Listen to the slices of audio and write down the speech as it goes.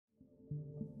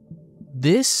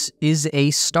This is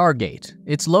a Stargate.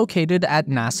 It's located at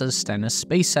NASA's Stennis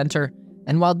Space Center,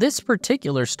 and while this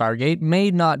particular Stargate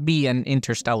may not be an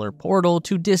interstellar portal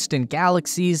to distant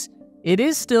galaxies, it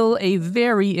is still a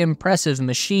very impressive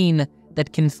machine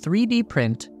that can 3D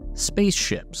print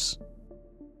spaceships.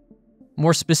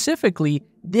 More specifically,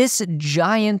 this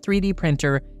giant 3D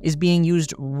printer is being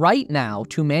used right now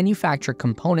to manufacture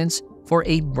components for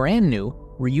a brand new,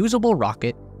 reusable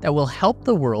rocket that will help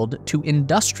the world to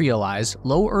industrialize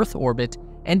low Earth orbit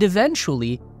and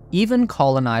eventually even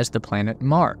colonize the planet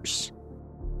Mars.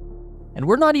 And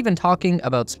we're not even talking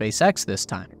about SpaceX this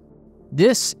time.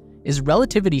 This is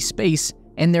Relativity Space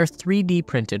and their 3D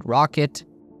printed rocket,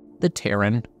 the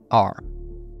Terran R.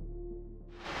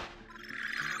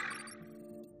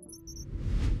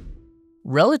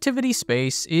 Relativity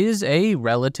Space is a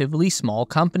relatively small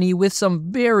company with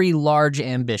some very large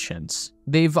ambitions.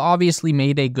 They've obviously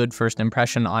made a good first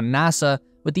impression on NASA,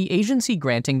 with the agency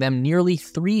granting them nearly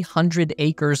 300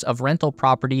 acres of rental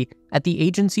property at the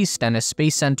agency's Stennis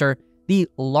Space Center, the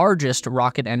largest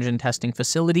rocket engine testing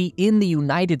facility in the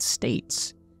United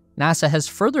States. NASA has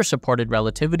further supported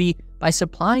Relativity by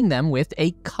supplying them with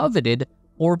a coveted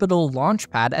orbital launch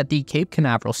pad at the Cape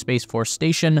Canaveral Space Force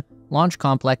Station. Launch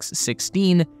Complex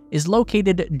 16 is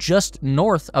located just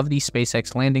north of the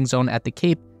SpaceX landing zone at the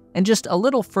Cape, and just a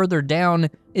little further down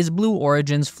is Blue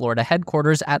Origin's Florida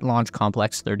headquarters at Launch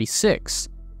Complex 36.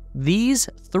 These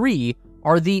three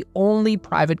are the only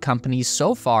private companies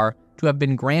so far to have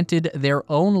been granted their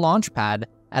own launch pad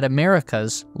at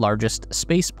America's largest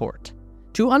spaceport.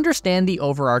 To understand the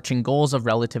overarching goals of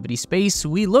Relativity Space,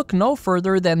 we look no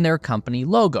further than their company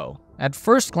logo. At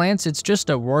first glance, it's just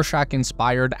a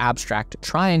Rorschach-inspired abstract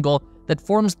triangle that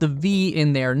forms the V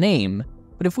in their name,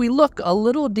 but if we look a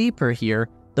little deeper here,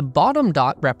 the bottom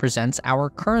dot represents our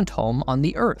current home on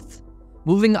the Earth.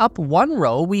 Moving up one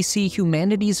row, we see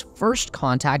humanity's first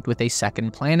contact with a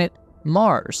second planet,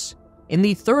 Mars. In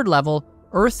the third level,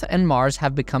 Earth and Mars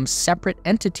have become separate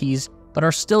entities, but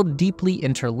are still deeply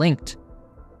interlinked.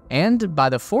 And by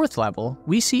the fourth level,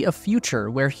 we see a future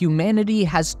where humanity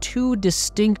has two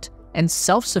distinct and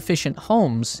self-sufficient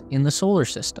homes in the solar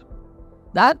system.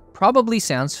 That probably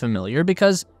sounds familiar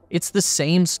because it's the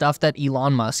same stuff that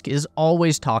Elon Musk is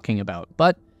always talking about.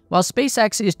 But while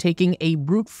SpaceX is taking a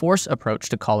brute force approach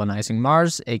to colonizing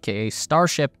Mars, aka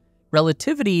Starship,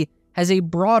 Relativity has a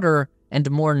broader and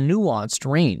more nuanced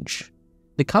range.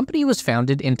 The company was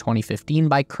founded in 2015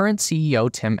 by current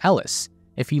CEO Tim Ellis.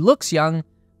 If he looks young,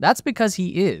 that's because he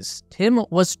is. Tim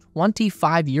was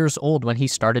 25 years old when he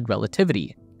started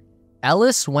Relativity.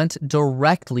 Ellis went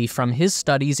directly from his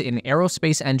studies in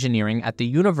aerospace engineering at the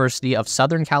University of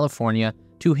Southern California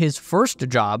to his first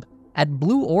job at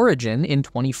Blue Origin in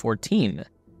 2014.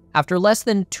 After less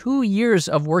than 2 years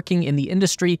of working in the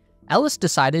industry, Ellis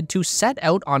decided to set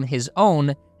out on his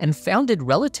own and founded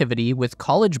Relativity with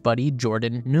college buddy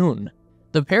Jordan Noon.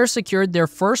 The pair secured their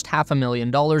first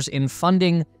 $500,000 in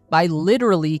funding by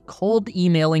literally cold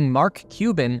emailing Mark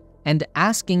Cuban and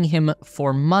asking him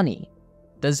for money.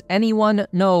 Does anyone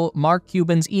know Mark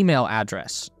Cuban's email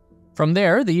address? From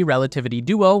there, the Relativity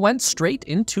duo went straight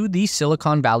into the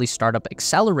Silicon Valley startup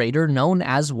accelerator known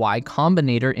as Y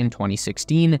Combinator in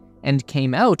 2016 and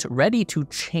came out ready to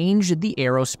change the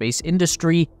aerospace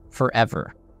industry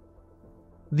forever.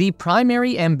 The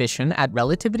primary ambition at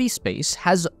Relativity Space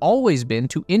has always been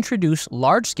to introduce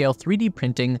large-scale 3D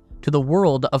printing to the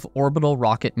world of orbital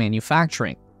rocket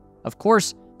manufacturing. Of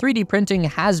course, 3D printing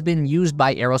has been used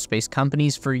by aerospace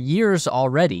companies for years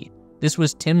already. This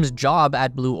was Tim's job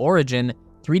at Blue Origin,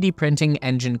 3D printing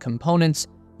engine components,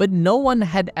 but no one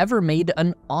had ever made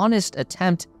an honest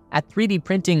attempt at 3D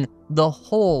printing the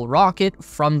whole rocket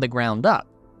from the ground up.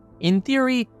 In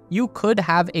theory, you could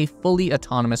have a fully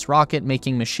autonomous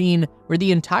rocket-making machine where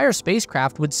the entire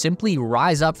spacecraft would simply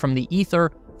rise up from the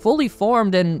ether, fully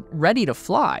formed and ready to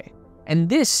fly. And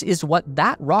this is what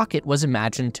that rocket was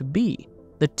imagined to be,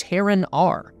 the Terran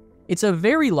R. It's a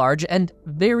very large and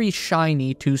very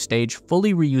shiny two-stage,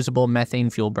 fully reusable methane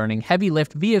fuel-burning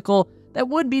heavy-lift vehicle that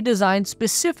would be designed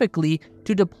specifically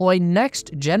to deploy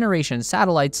next-generation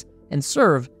satellites and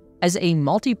serve as a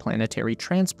multiplanetary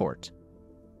transport.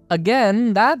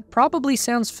 Again, that probably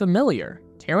sounds familiar.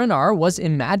 Terran R was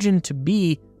imagined to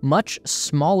be much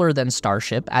smaller than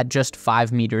Starship at just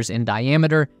 5 meters in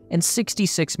diameter and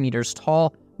 66 meters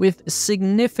tall, with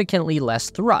significantly less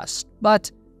thrust.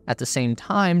 But at the same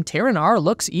time, Terran R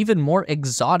looks even more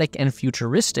exotic and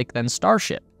futuristic than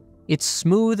Starship. It's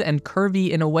smooth and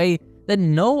curvy in a way that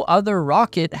no other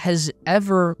rocket has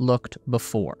ever looked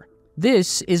before.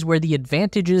 This is where the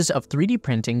advantages of 3D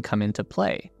printing come into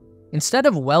play. Instead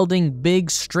of welding big,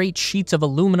 straight sheets of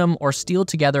aluminum or steel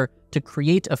together to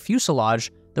create a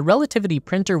fuselage, the Relativity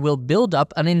printer will build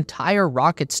up an entire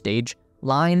rocket stage,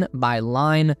 line by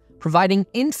line, providing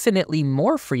infinitely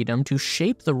more freedom to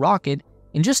shape the rocket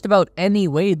in just about any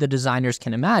way the designers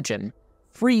can imagine,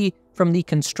 free from the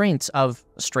constraints of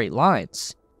straight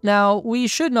lines. Now, we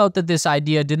should note that this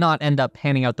idea did not end up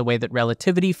panning out the way that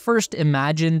Relativity first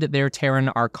imagined their Terran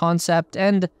R concept,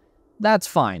 and that's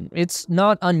fine. It's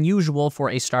not unusual for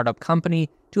a startup company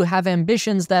to have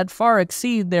ambitions that far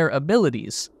exceed their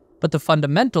abilities, but the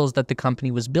fundamentals that the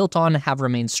company was built on have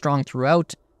remained strong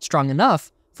throughout, strong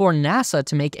enough for NASA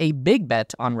to make a big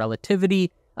bet on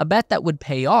Relativity, a bet that would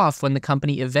pay off when the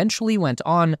company eventually went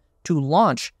on to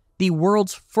launch the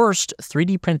world's first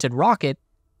 3D printed rocket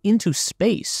into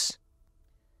space.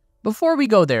 Before we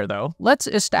go there though, let's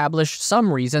establish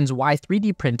some reasons why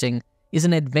 3D printing is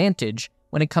an advantage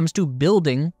when it comes to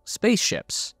building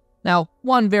spaceships. Now,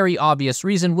 one very obvious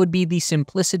reason would be the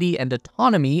simplicity and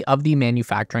autonomy of the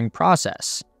manufacturing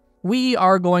process. We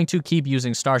are going to keep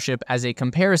using Starship as a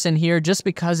comparison here just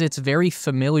because it's very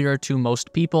familiar to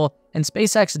most people, and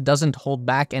SpaceX doesn't hold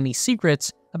back any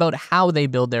secrets about how they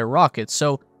build their rockets,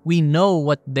 so we know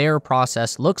what their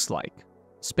process looks like.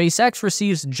 SpaceX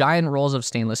receives giant rolls of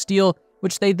stainless steel,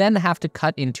 which they then have to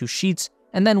cut into sheets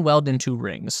and then weld into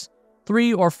rings.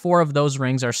 3 or 4 of those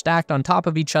rings are stacked on top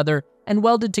of each other and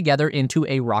welded together into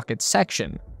a rocket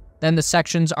section. Then the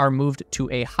sections are moved to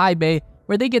a high bay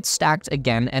where they get stacked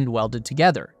again and welded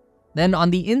together. Then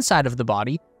on the inside of the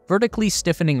body, vertically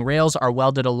stiffening rails are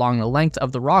welded along the length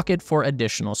of the rocket for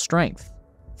additional strength.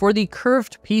 For the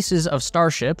curved pieces of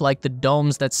Starship, like the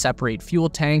domes that separate fuel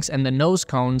tanks and the nose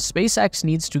cones, SpaceX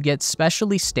needs to get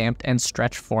specially stamped and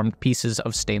stretch-formed pieces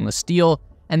of stainless steel,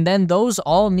 and then those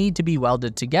all need to be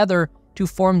welded together to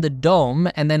form the dome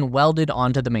and then welded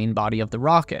onto the main body of the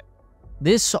rocket.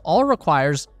 This all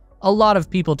requires a lot of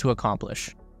people to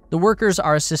accomplish. The workers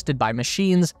are assisted by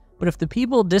machines, but if the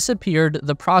people disappeared,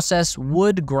 the process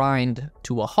would grind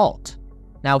to a halt.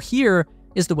 Now here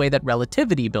is the way that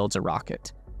Relativity builds a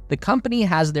rocket. The company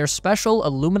has their special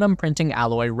aluminum printing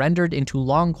alloy rendered into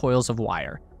long coils of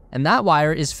wire, and that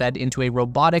wire is fed into a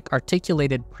robotic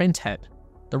articulated print head.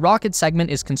 The rocket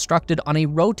segment is constructed on a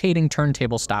rotating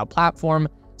turntable-style platform,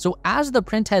 so as the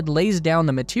print head lays down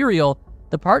the material,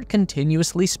 the part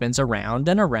continuously spins around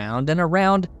and around and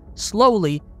around,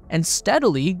 slowly and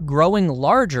steadily growing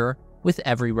larger with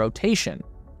every rotation.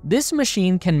 This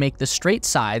machine can make the straight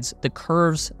sides, the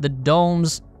curves, the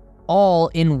domes, all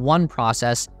in one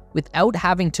process without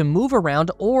having to move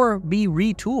around or be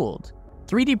retooled.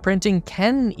 3D printing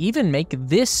can even make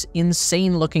this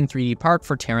insane-looking 3D part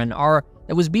for Terran R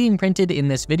that was being printed in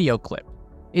this video clip.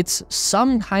 It's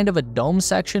some kind of a dome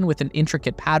section with an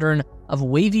intricate pattern of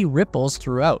wavy ripples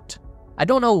throughout. I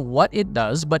don't know what it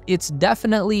does, but it's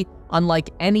definitely unlike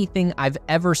anything I've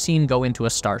ever seen go into a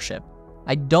Starship.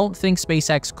 I don't think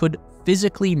SpaceX could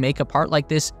physically make a part like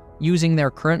this using their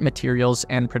current materials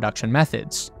and production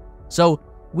methods. So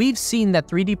we've seen that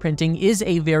 3D printing is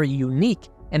a very unique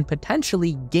and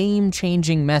potentially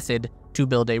game-changing method to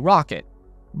build a rocket.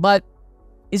 But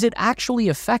is it actually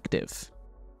effective?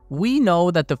 We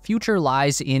know that the future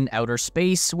lies in outer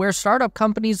space, where startup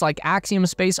companies like Axiom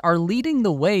Space are leading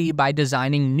the way by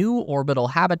designing new orbital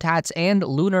habitats and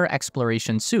lunar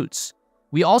exploration suits.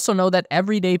 We also know that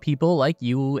everyday people like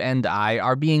you and I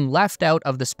are being left out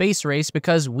of the space race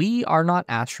because we are not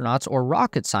astronauts or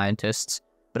rocket scientists,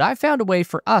 but I found a way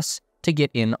for us to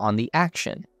get in on the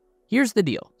action. Here's the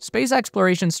deal. Space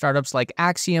exploration startups like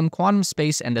Axiom, Quantum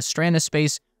Space, and Astranis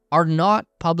Space are not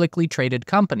publicly traded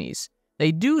companies.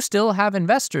 They do still have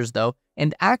investors though,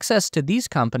 and access to these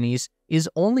companies is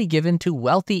only given to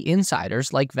wealthy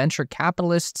insiders like venture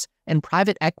capitalists and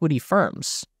private equity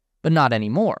firms. But not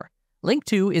anymore.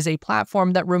 Link2 is a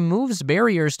platform that removes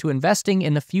barriers to investing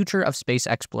in the future of space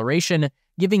exploration,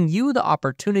 giving you the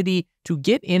opportunity to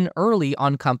get in early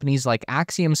on companies like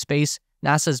Axiom Space,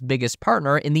 NASA's biggest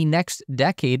partner in the next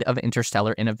decade of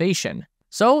interstellar innovation.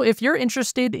 So if you're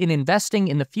interested in investing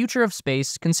in the future of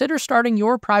space, consider starting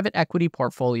your private equity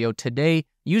portfolio today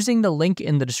using the link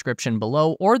in the description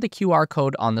below or the QR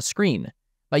code on the screen.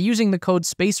 By using the code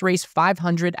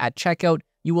SPACERACE500 at checkout,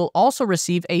 you will also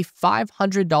receive a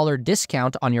 $500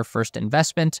 discount on your first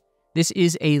investment. This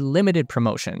is a limited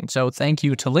promotion, so thank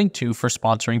you to Link2 for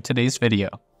sponsoring today's video.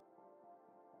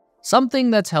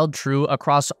 Something that's held true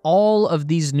across all of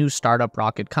these new startup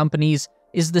rocket companies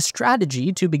is the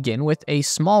strategy to begin with a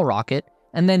small rocket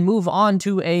and then move on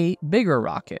to a bigger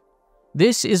rocket.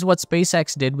 This is what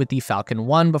SpaceX did with the Falcon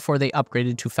 1 before they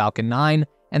upgraded to Falcon 9,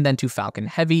 and then to Falcon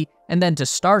Heavy, and then to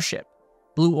Starship.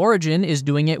 Blue Origin is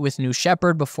doing it with New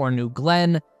Shepard before New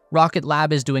Glenn, Rocket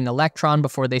Lab is doing Electron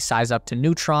before they size up to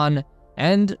Neutron,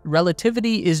 and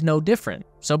Relativity is no different.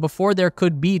 So before there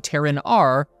could be Terran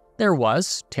R, there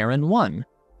was Terran 1,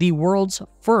 the world's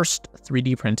first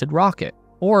 3D printed rocket,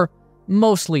 or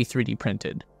mostly 3D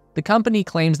printed. The company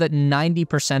claims that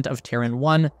 90% of Terran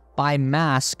 1 by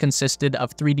mass consisted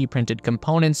of 3D printed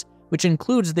components, which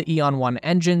includes the Eon 1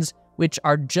 engines, which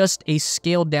are just a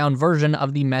scaled-down version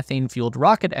of the methane-fueled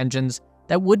rocket engines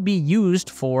that would be used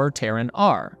for Terran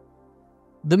R.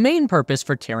 The main purpose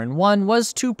for Terran 1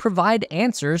 was to provide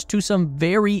answers to some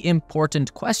very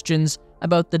important questions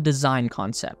about the design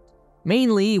concept,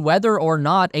 mainly whether or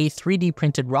not a 3D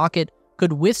printed rocket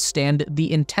could withstand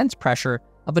the intense pressure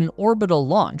of an orbital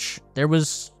launch. There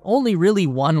was only really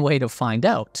one way to find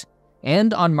out.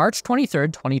 And on March 23,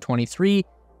 2023,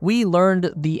 we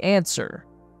learned the answer.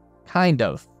 Kind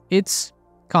of. It's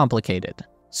complicated.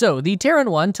 So, the Terran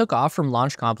 1 took off from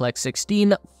Launch Complex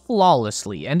 16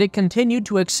 flawlessly, and it continued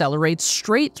to accelerate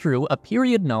straight through a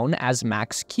period known as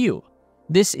max Q.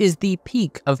 This is the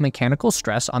peak of mechanical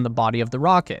stress on the body of the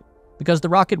rocket. Because the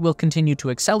rocket will continue to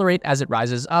accelerate as it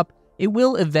rises up, it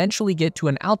will eventually get to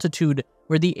an altitude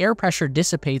where the air pressure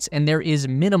dissipates and there is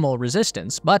minimal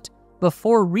resistance, but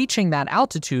before reaching that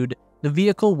altitude, the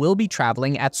vehicle will be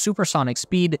traveling at supersonic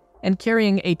speed and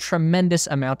carrying a tremendous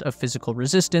amount of physical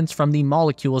resistance from the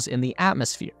molecules in the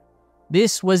atmosphere.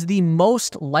 This was the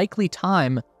most likely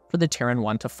time for the Terran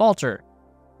 1 to falter.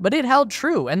 But it held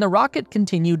true, and the rocket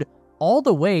continued all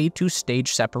the way to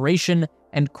stage separation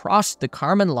and crossed the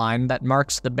Kármán line that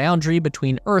marks the boundary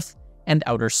between Earth and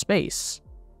outer space.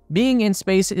 Being in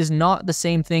space is not the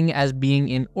same thing as being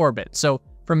in orbit, so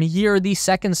from here, the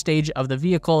second stage of the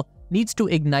vehicle needs to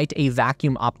ignite a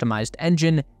vacuum-optimized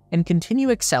engine and continue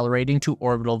accelerating to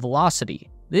orbital velocity.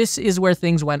 This is where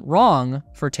things went wrong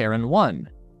for Terran 1.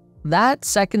 That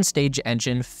second stage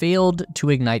engine failed to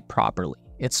ignite properly.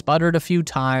 It sputtered a few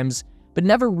times, but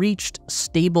never reached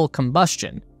stable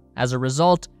combustion. As a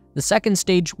result, the second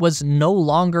stage was no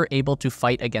longer able to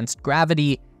fight against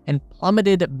gravity and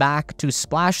plummeted back to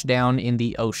splash down in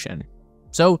the ocean.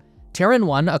 So, Terran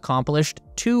 1 accomplished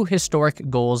two historic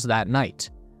goals that night.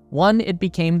 One, it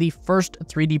became the first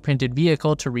 3D printed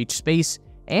vehicle to reach space,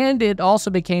 and it also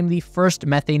became the first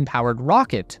methane-powered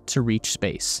rocket to reach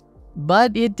space.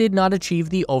 But it did not achieve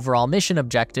the overall mission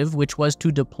objective, which was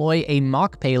to deploy a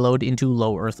mock payload into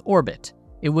low Earth orbit.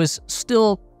 It was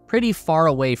still pretty far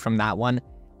away from that one,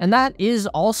 and that is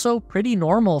also pretty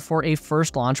normal for a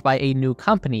first launch by a new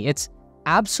company. It's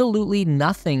absolutely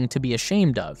nothing to be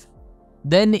ashamed of.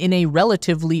 Then, in a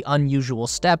relatively unusual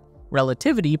step,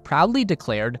 Relativity proudly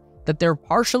declared that their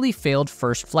partially failed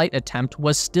first flight attempt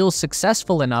was still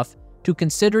successful enough to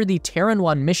consider the Terran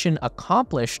 1 mission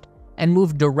accomplished and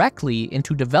move directly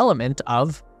into development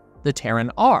of the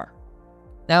Terran R.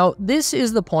 Now, this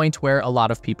is the point where a lot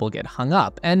of people get hung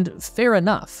up, and fair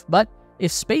enough, but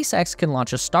if SpaceX can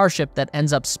launch a Starship that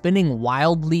ends up spinning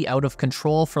wildly out of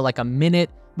control for like a minute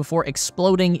before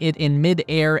exploding it in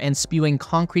mid-air and spewing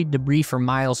concrete debris for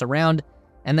miles around,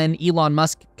 and then Elon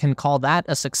Musk can call that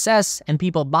a success and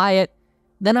people buy it,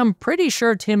 then I'm pretty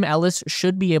sure Tim Ellis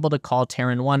should be able to call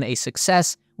Terran 1 a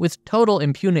success with total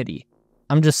impunity.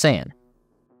 I'm just saying.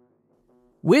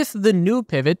 With the new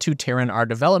pivot to Terran R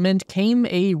development came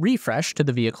a refresh to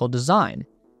the vehicle design.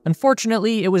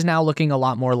 Unfortunately, it was now looking a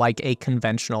lot more like a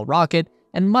conventional rocket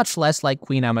and much less like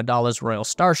Queen Amidala's Royal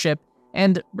Starship,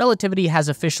 and Relativity has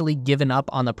officially given up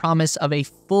on the promise of a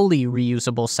fully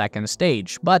reusable second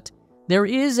stage. But there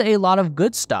is a lot of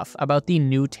good stuff about the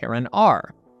new Terran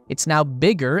R. It's now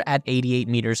bigger at 88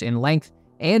 meters in length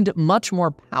and much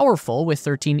more powerful with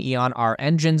 13 Eon R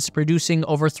engines producing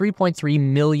over 3.3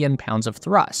 million pounds of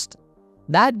thrust.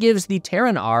 That gives the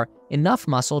Terran R enough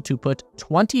muscle to put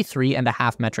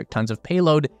 23.5 metric tons of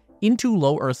payload into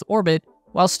low Earth orbit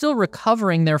while still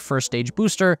recovering their first stage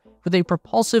booster with a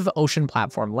propulsive ocean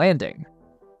platform landing.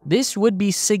 This would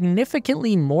be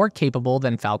significantly more capable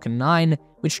than Falcon 9,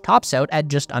 which tops out at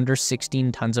just under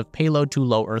 16 tons of payload to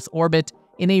low Earth orbit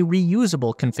in a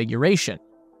reusable configuration.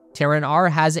 Terran R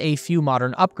has a few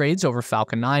modern upgrades over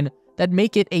Falcon 9 that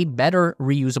make it a better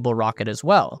reusable rocket as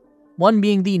well, one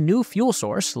being the new fuel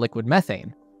source, liquid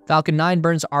methane. Falcon 9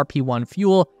 burns RP-1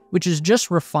 fuel, which is just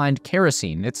refined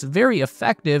kerosene. It's very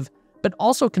effective, but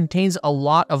also contains a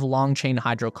lot of long-chain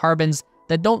hydrocarbons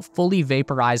that don't fully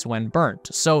vaporize when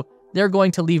burnt, so they're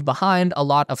going to leave behind a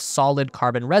lot of solid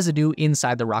carbon residue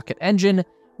inside the rocket engine,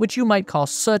 which you might call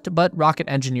soot, but rocket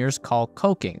engineers call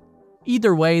coking.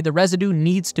 Either way, the residue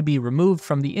needs to be removed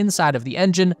from the inside of the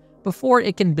engine before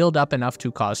it can build up enough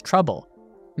to cause trouble.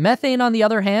 Methane, on the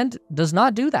other hand, does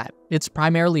not do that. It's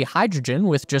primarily hydrogen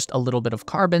with just a little bit of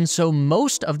carbon, so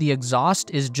most of the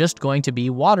exhaust is just going to be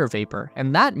water vapor,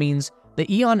 and that means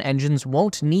the Eon engines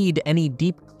won't need any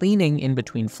deep cleaning in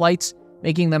between flights,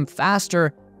 making them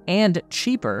faster and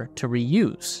cheaper to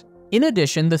reuse. In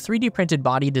addition, the 3D printed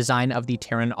body design of the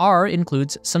Terran R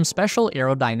includes some special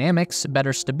aerodynamics,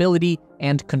 better stability,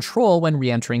 and control when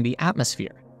re-entering the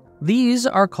atmosphere. These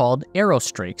are called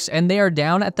aerostrakes, and they are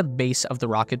down at the base of the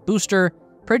rocket booster,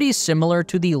 pretty similar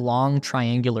to the long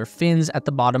triangular fins at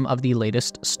the bottom of the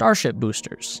latest Starship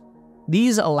boosters.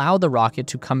 These allow the rocket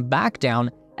to come back down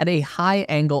at a high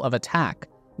angle of attack,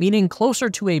 meaning closer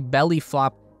to a belly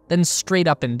flop than straight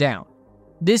up and down.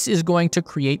 This is going to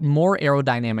create more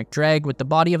aerodynamic drag with the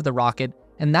body of the rocket,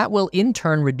 and that will in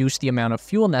turn reduce the amount of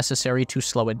fuel necessary to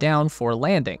slow it down for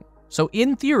landing. So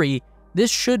in theory, this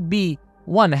should be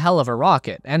one hell of a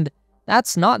rocket, and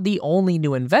that's not the only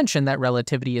new invention that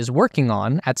Relativity is working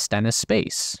on at Stennis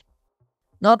Space.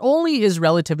 Not only is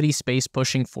Relativity Space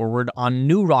pushing forward on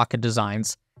new rocket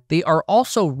designs, they are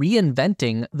also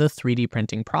reinventing the 3D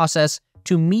printing process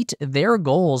to meet their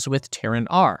goals with Terran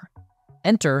R.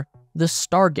 Enter the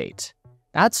Stargate.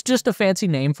 That's just a fancy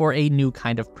name for a new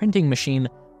kind of printing machine,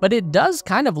 but it does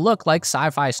kind of look like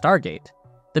sci-fi Stargate.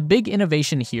 The big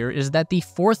innovation here is that the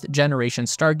 4th generation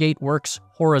Stargate works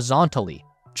horizontally.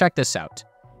 Check this out.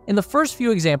 In the first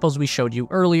few examples we showed you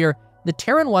earlier, the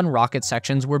Terran 1 rocket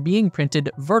sections were being printed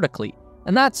vertically,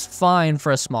 and that's fine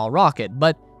for a small rocket,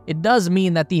 but it does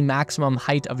mean that the maximum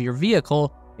height of your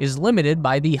vehicle is limited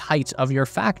by the height of your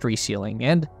factory ceiling,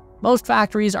 and most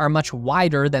factories are much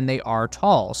wider than they are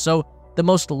tall, so the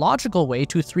most logical way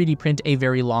to 3D print a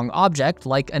very long object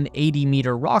like an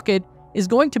 80-meter rocket is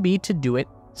going to be to do it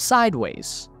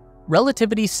sideways.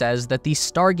 Relativity says that the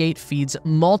Stargate feeds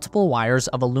multiple wires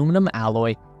of aluminum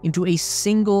alloy into a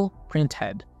single print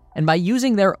head, and by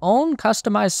using their own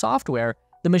customized software,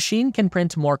 the machine can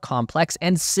print more complex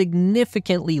and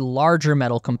significantly larger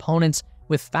metal components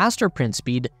with faster print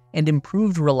speed and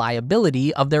improved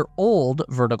reliability of their old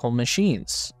vertical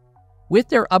machines. With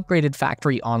their upgraded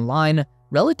factory online,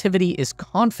 Relativity is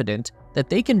confident that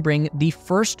they can bring the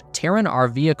first Terran R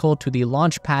vehicle to the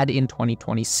launch pad in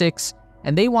 2026,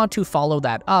 and they want to follow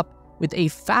that up with a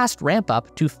fast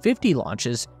ramp-up to 50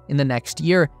 launches in the next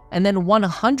year, and then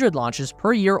 100 launches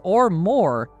per year or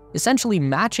more, essentially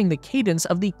matching the cadence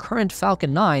of the current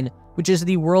Falcon 9, which is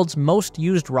the world's most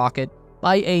used rocket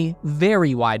by a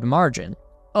very wide margin.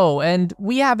 Oh, and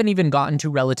we haven't even gotten to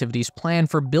Relativity's plan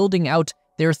for building out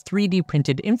their 3D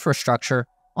printed infrastructure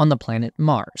on the planet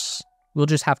Mars. We'll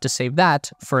just have to save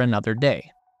that for another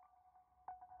day.